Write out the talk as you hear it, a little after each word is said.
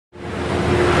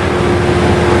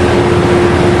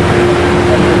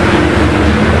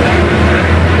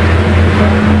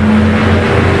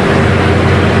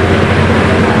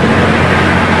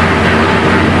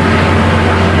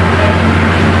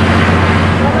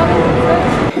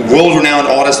world-renowned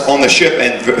artist on the ship,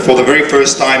 and for the very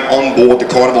first time on board the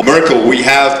Carnival Miracle, we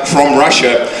have from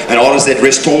Russia an artist that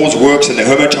restores works in the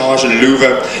Hermitage in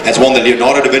Louvre, has won the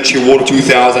Leonardo da Vinci Award of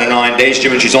 2009. Ladies and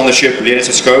gentlemen, she's on the ship, Lena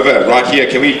Sotskova, right here.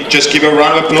 Can we just give her a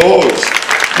round of applause?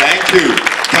 Thank you.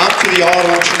 Come to the art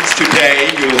auctions today.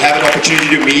 You'll have an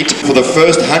opportunity to meet, for the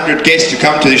first 100 guests to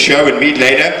come to the show and meet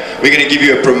later, we're going to give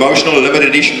you a promotional limited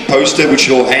edition poster which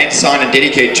we'll hand sign and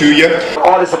dedicate to you.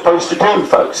 Art is supposed to do,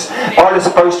 folks. Art is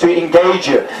supposed to engage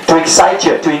you, to excite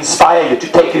you, to inspire you, to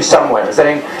take you somewhere. Is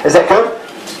that good?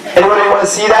 Anybody want to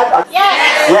see that?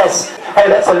 Yes! Yes. Hey,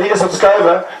 that's a Lena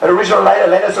Sotskova, an original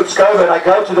Lena Sotskova, and I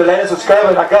go to the Lena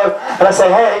Sotskova and I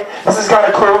say, hey, this is kind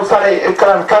of cool, it's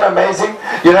kind of amazing,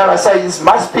 you know. And I say, this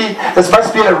must be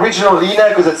an original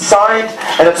Lena because it's signed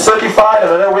and it's certified.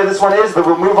 I don't know where this one is, but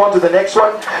we'll move on to the next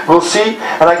one. We'll see.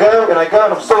 And I go and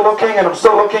I'm still looking and I'm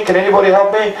still looking. Can anybody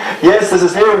help me? Yes, this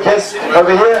is new. Yes,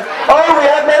 over here. Oh, we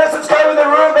have Lena Sotskova in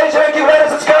the room. Make sure you give Lena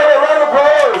Sotskova a round of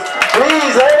applause.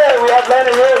 Please, Lena, we have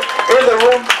Lena here in the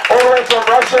room, all the way from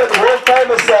Russia, the world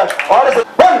famous artist.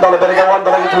 $1 better go, $1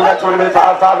 $2, $20 minutes,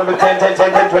 $5, $5, $10, $10, $10,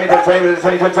 $10, $20, $20, $20,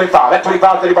 $20, $25. At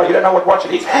 25, 35, you don't know what watch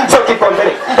it is. So keep on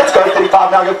bidding. Let's go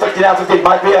 35 now, go 50 now, 50. It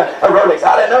might be a Rolex.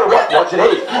 I don't know what watch it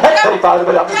is. At 35 a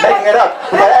bit, I'm just making it up.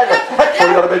 We got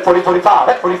 $40 bid, 40, 45.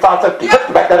 At 45, 50.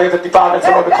 50 back down to 55. That's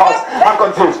all because I'm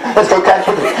confused. Let's go cash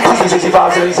 50. 60,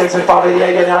 65, 76, 75,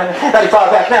 88, 89, 95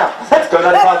 back now. Let's go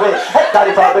 95 bid. At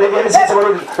 95 bid. If you ever seen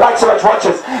someone who likes so much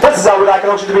watches, this is how we like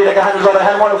an auction to be, like $100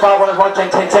 hand, 105, 101,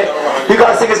 10, 10, 10. You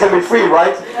guys think it's going to be free,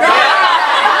 right?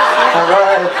 Yeah!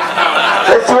 Alright.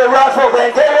 Let's do a raffle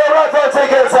then. Get your raffle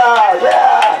tickets out.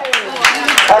 Yeah!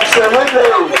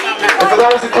 Absolutely. And for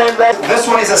those who came last, this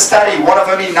one is a study, one of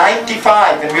only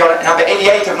 95, and we are at number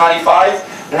 88 of 95.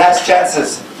 Last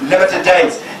chances, limited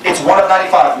days. It's one of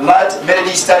 95. Lud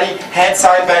Melody study, hand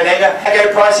signed by Lena. I go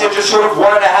price here just short of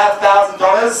 $1,500.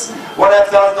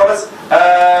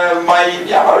 $1,500. My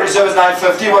reserve is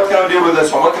 $950. What can I do with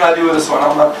this one? What can I do with this one?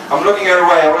 I'm looking her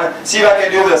away. I want to see if I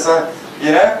can do this.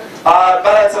 You know.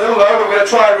 But it's a little low. We're going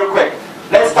to try it real quick.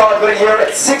 Let's start bidding here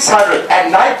at $690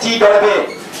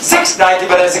 bid. $690,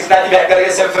 but at $690 back, gotta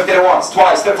get $750 at once,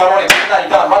 twice, then $590,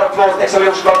 done. Round of applause, next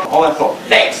auction block, all that floor.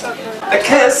 Next. The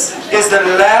Kiss is the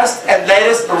last and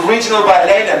latest original by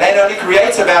Lena. Lena only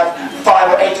creates about 5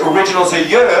 or 8 originals a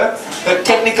year. Her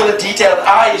technical and detailed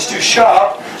eye is too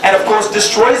sharp, and of course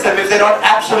destroys them if they're not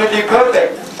absolutely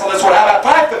perfect. So that's what, how about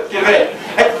 $550 a minute?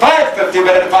 At $550,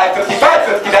 but at $550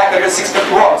 back, I got $650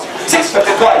 once.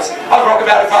 $650 twice. I'll rock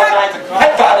about at $590.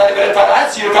 At $590, but at $590,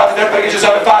 that's you about to get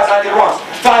yourself at $590 once.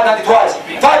 $590 twice.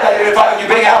 $590 at $590, you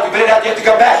bid it out, you have to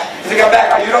come back. You have to come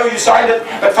back. You know you signed it,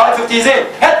 but $550 is in.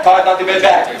 At $590 bid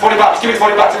back. $40, give me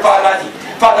 $40 at $590.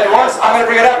 $590 once, I'm going to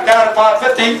bring it up down at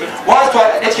 $550. Once,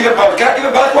 twice, let's give it both. Can I give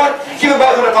it both one? Give it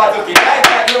both one at $550. Bang,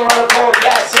 bang, give it a round of applause.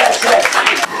 Yes, yes, yes.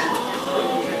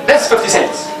 That's 50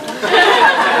 cents.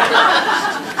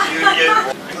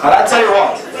 And I tell you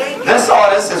what, this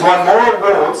artist has won more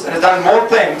awards and has done more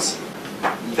things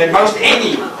than most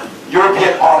any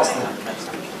European artist of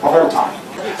all time.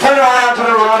 Turn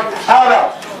around, how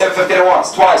about $50 at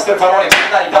once, twice, then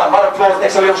 $590, done. Round of applause,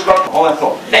 next auction block, all that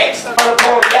floor. Next, round of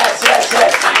applause, yes, yes,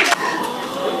 yes.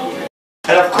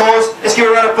 And of course, let's give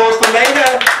a round of applause for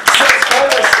Lena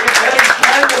Sotskova in these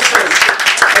canvases.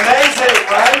 Amazing,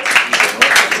 right?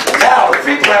 Now, the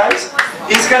free prize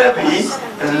is going to be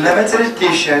a limited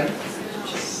edition.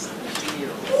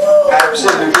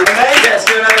 Absolutely amazing. Let's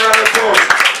give another round of applause.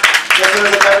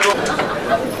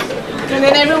 And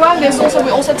then everyone, we're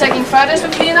also taking photos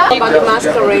with Lena. About the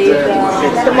masquerade.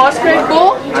 The masquerade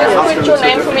ball. Just put your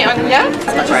name for me on here.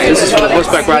 This is for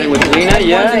horseback riding with Lena,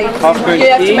 yeah? Half-moon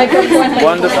tea.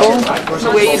 Wonderful.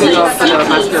 So where you go for the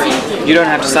masquerade? You don't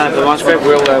have to sign up for the masquerade,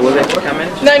 we'll let you come in.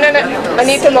 No. I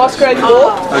need the masquerade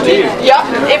ball. Oh, do you? Yeah,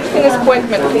 everything is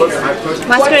appointment, please.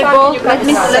 Masquerade ball?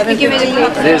 Let me give you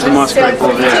the... There's the masquerade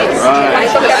ball there,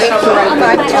 right.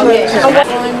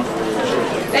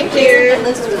 Thank you.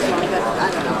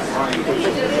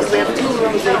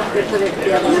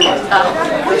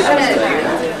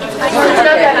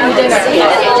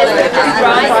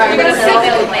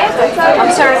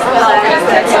 I'm sorry for that.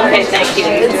 Okay, thank you.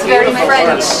 It's very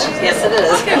French. Yes, it is.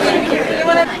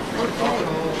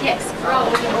 Yes.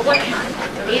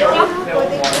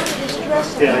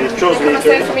 Yeah, it's chosen. Come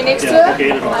stand for me next to her.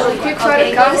 Quick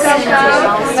photo. Come. No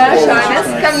shyness.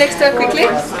 Come next to her quickly.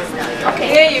 Okay.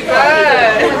 There you go.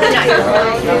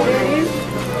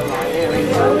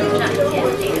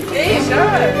 There you go.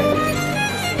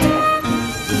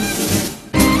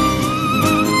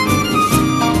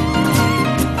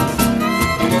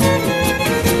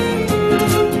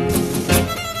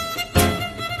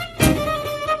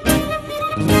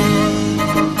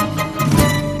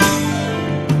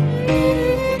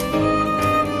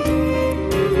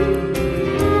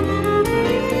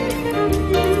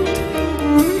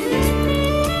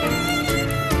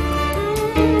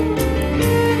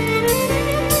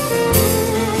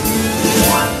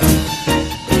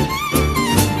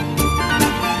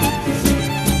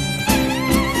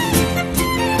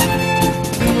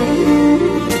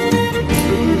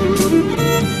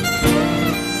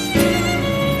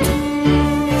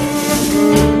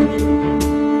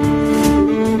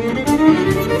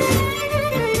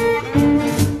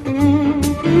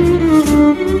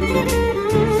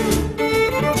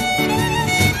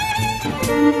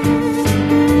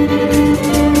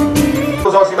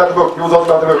 asking about the book. He was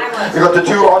asking about the book. You've got the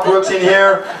 2 artworks in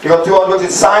here. You've got 2 artworks.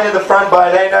 It's signed in the front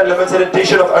by Lena, limited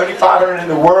edition of only 500 in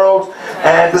the world.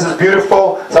 And this is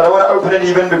beautiful. So I don't want to open it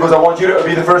even because I want you to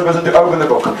be the first person to open the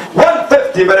book.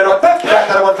 150, but not 50. Back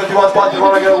to 151 spots.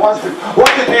 One again, 1, 2,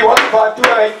 3, 1, 5,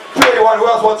 208, 281. Who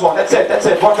else wants one? That's it. That's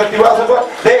it. 150. Who else wants one?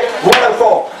 There.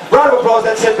 104. Round of applause.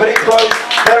 That's it. But it's closed.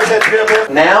 There is it. 3 of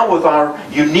them. Now with our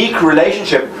unique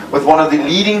relationship with one of the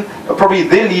leading, probably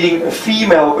the leading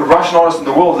female Russian artist in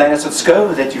the world, Lena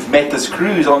Sotskova, that you've met this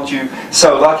cruise, aren't you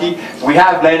so lucky? We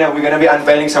have Lena. We're going to be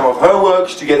unveiling some of her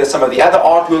works together, some of the other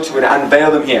artworks. We're going to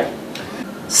unveil them here.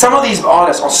 Some of these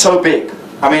artists are so big.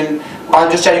 I mean, I'm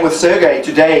just chatting with Sergey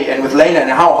today and with Lena and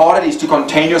how hard it is to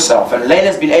contain yourself. And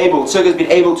Sergey's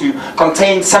been able to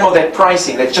contain some of that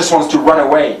pricing that just wants to run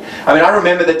away. I mean, I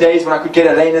remember the days when I could get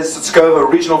a Lena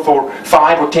Sotskova original for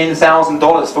 $5,000 or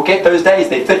 $10,000. Forget those days.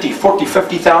 They're $30,000,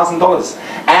 $40,000, $50,000.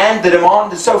 And the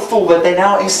demand is so full that they're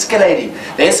now escalating.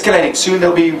 They're escalating. Soon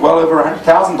they'll be well over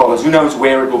 $100,000. Who knows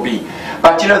where it will be.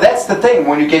 But you know, that's the thing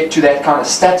when you get to that kind of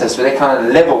status, with that kind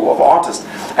of level of artist.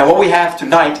 And what we have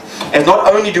tonight is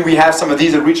not only do we have some of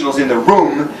these originals in the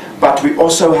room, but we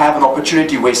also have an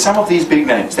opportunity where some of these big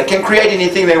names, they can create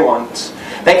anything they want.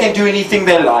 They can do anything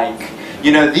they like.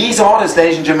 You know, these artists,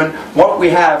 ladies and gentlemen, what we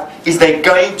have is they're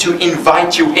going to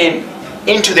invite you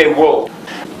into their world.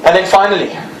 And then finally,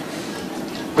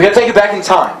 we're going to take you back in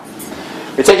time.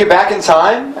 We take you back in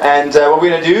time, and what we're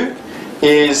going to do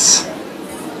is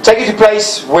take you to a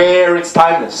place where it's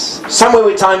timeless. Somewhere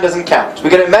where time doesn't count. We're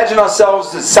going to imagine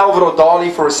ourselves as Salvador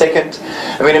Dali for a second.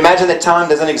 And we're going to imagine that time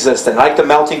doesn't exist. And like the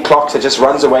melting clock that just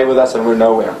runs away with us and we're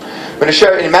nowhere. We're going to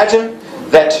show, imagine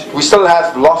that we still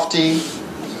have lofty,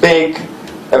 big,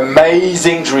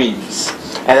 amazing dreams.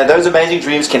 And that those amazing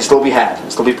dreams can still be had, can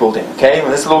still be pulled in. Okay?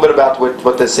 Well, that's a little bit about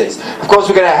what this is. Of course,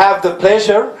 we're going to have the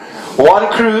pleasure, one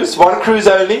cruise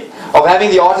only, of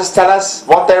having the artists tell us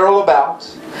what they're all about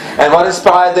and what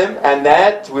inspired them, and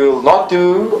that we'll not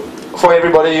do for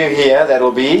everybody here.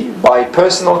 That'll be by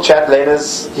personal chat.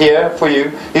 Lena's here for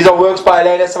you. These are works by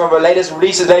Lena, some of her latest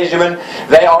releases, ladies and gentlemen.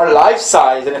 They are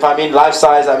life-size, and if I mean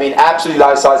life-size, I mean absolutely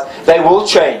life-size. They will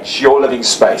change your living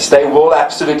space. They will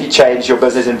absolutely change your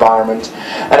business environment.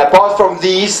 And apart from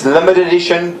these limited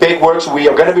edition big works, we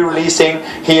are going to be releasing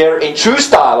here in true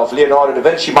style of Leonardo da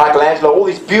Vinci, Michelangelo, all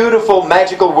these beautiful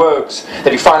magical works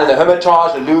that you find in the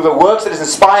Hermitage, the Louvre, works that has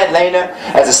inspired Lena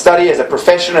as a study, as a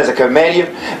profession, as a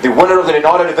comedian. The winner of the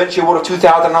Leonardo da Vinci Award of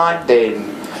 2009,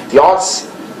 the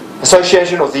Arts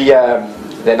Association of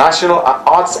the National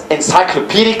Arts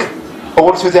Encyclopedic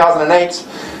Award of 2008. It's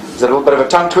a little bit of a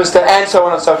tongue twister, and so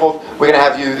on and so forth. We're going to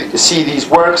have you see these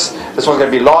works. This one's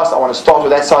going to be last. I want to start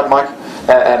with that side, Mike,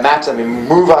 Matt, and we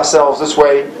move ourselves this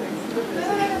way.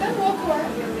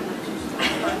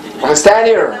 We stand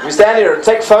here,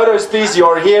 take photos please.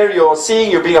 You're here, you're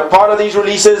seeing, you're being a part of these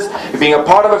releases, you're being a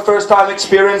part of a first time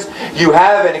experience. You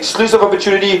have an exclusive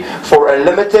opportunity for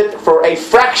a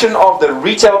fraction of the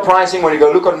retail pricing when you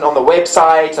go look on the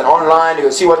websites and online, you go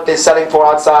see what they're selling for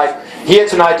outside. Here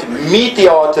tonight to meet the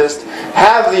artist,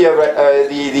 have the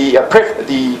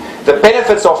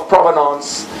benefits of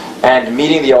provenance and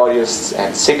meeting the artists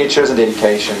and signatures and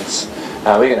dedications.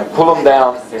 We're going to pull them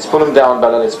down. Let's pull them down,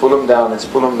 Bella. Let's pull them down. Let's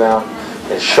pull them down.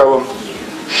 Let's show them.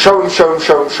 Show them, show them,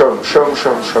 show them, show them, show them,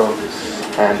 show them, show them.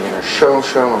 And we're going to show them,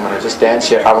 show them. I'm going to just dance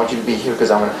here. I want you to be here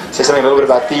because I'm going to say something a little bit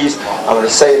about these. I'm going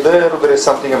to say a little bit of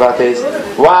something about these.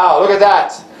 Wow, look at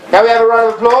that. Now we have a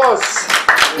round of applause.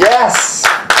 Yes.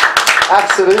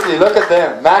 Absolutely. Look at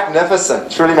them. Magnificent.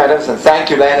 Truly magnificent. Thank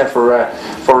you, Lena,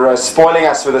 for spoiling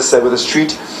us with this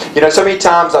treat. You know, so many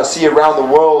times I see around the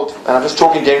world, and I'm just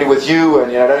talking generally with you,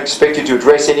 and you know, I don't expect you to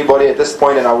address anybody at this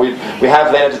point, and we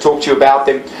have Lena to talk to you about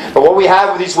them. But what we have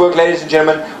with these work, ladies and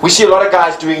gentlemen, we see a lot of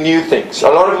guys doing new things. A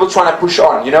lot of people trying to push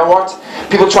on. You know what?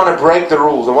 People trying to break the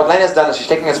rules. And what Lena's done is she's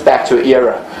taking us back to an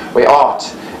era where art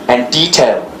and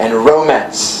detail and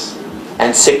romance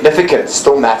and significance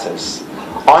still matters.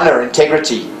 Honor,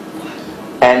 integrity,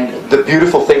 and the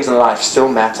beautiful things in life still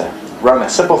matter.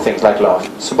 Romance, simple things like love,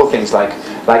 simple things like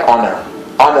honor.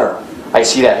 Honor, I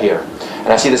see that here.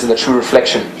 And I see this in the true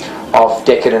reflection of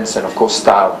decadence and of course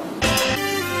style.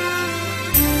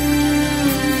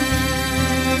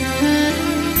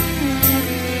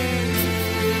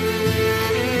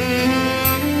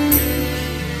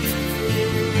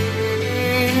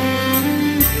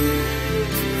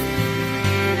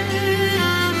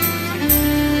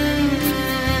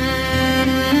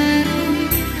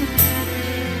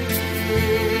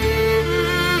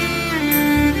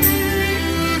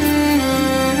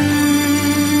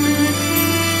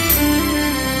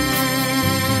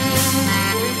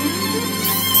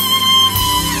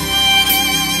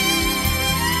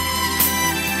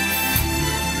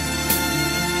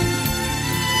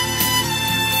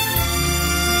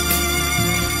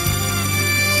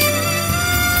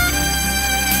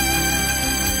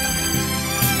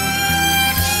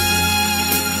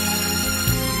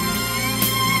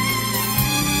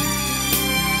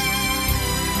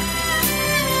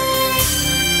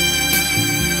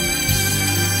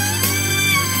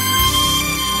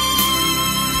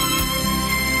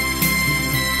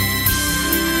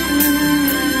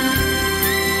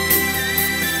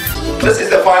 This is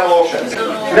the final auction.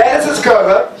 Lena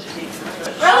Sotskova.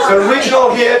 The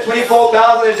original here,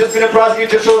 24,000, has just been a price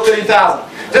just short of 30,000.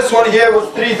 This one here was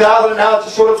 3,000, and now it's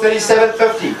just short of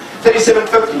 37.50.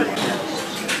 37.50.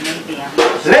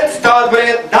 Let's start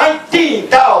with 19,000.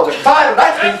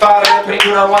 19,522.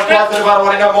 No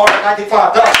more.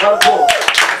 95.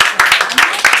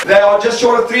 They are just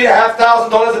short of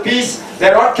 $3,500 a piece.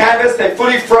 They're on canvas. They're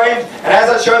fully framed. And as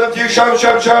I show them to you, show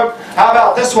them. How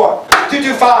about this one?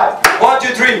 225.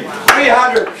 123.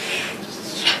 300.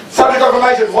 Subject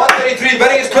confirmation. 133.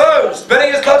 Bidding is closed.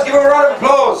 Give them a round of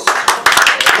applause.